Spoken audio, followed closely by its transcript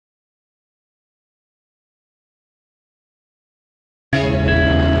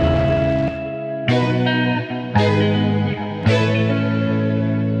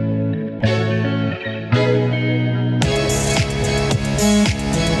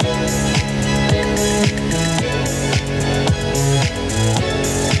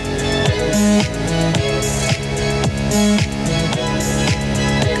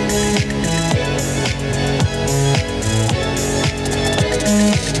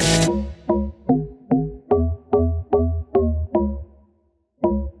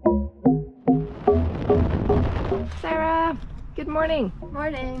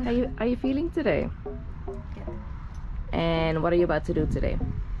morning. How are you feeling today? Good. And what are you about to do today?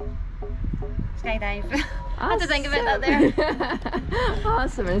 Skydive. I Awesome. had to think about that there.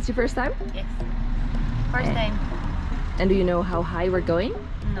 Awesome. And it's your first time? Yes. First time. And do you know how high we're going?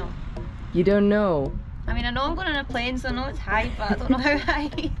 No. You don't know? I mean, I know I'm going on a plane, so I know it's high, but I don't know how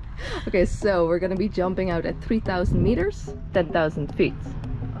high. Okay, so we're gonna be jumping out at 3,000 meters, 10,000 feet.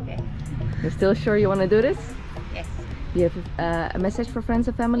 Okay. You still sure you want to do this? Yes. Do you have a message for friends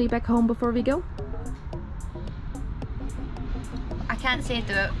and family back home before we go? I can't say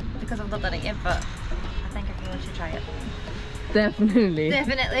do it because I've not done it yet, but I think everyone should try it. Definitely.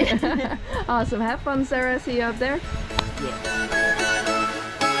 Definitely. Awesome. Have fun, Sarah. See you up there. Yeah.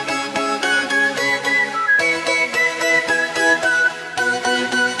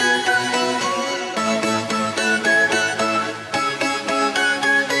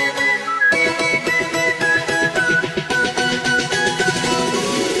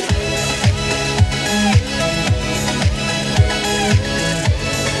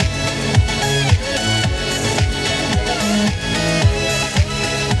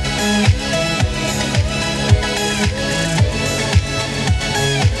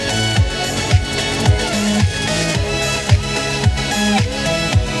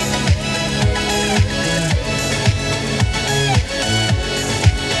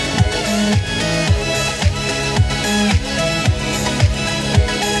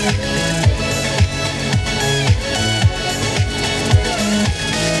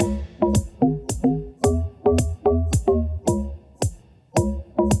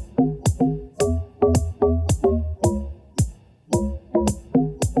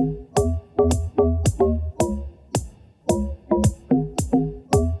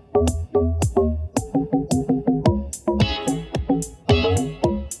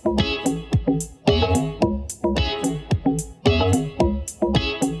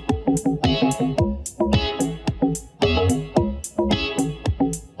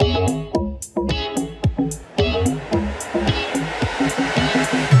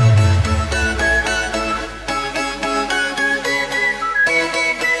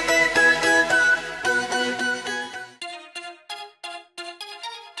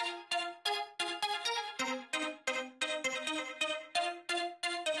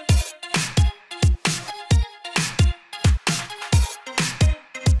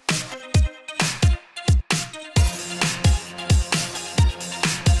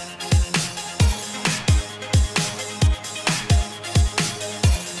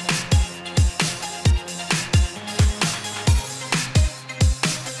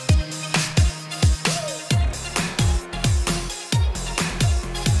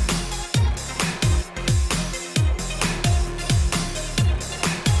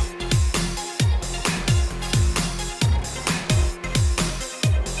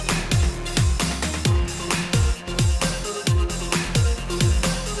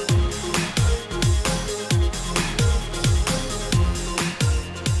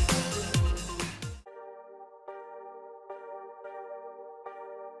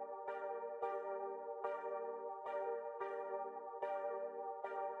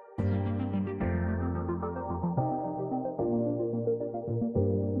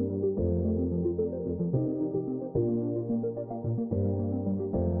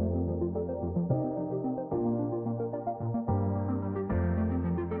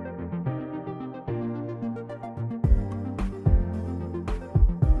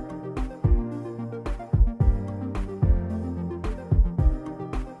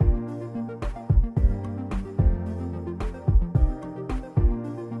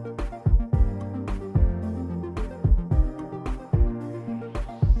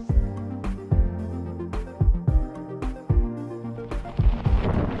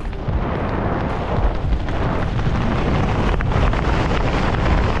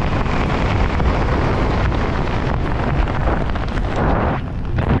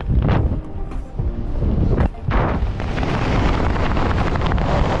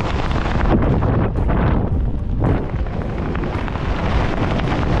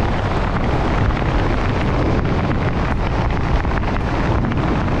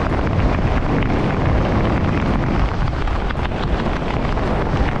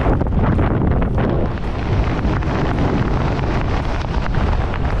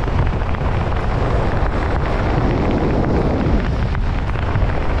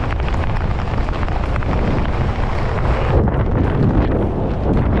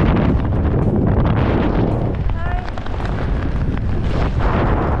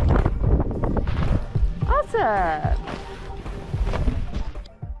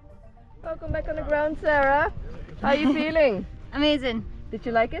 Welcome back on the ground, Sarah. How are you feeling? Amazing. Did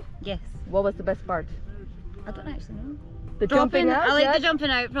you like it? Yes. What was the best part? I don't actually know. The jumping out? I like yeah? the jumping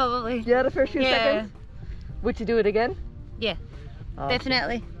out probably. Yeah, the first few seconds? Would you do it again? Yeah, Awesome.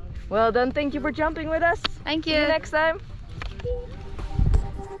 definitely. Well done, thank you for jumping with us. Thank you. See you next time.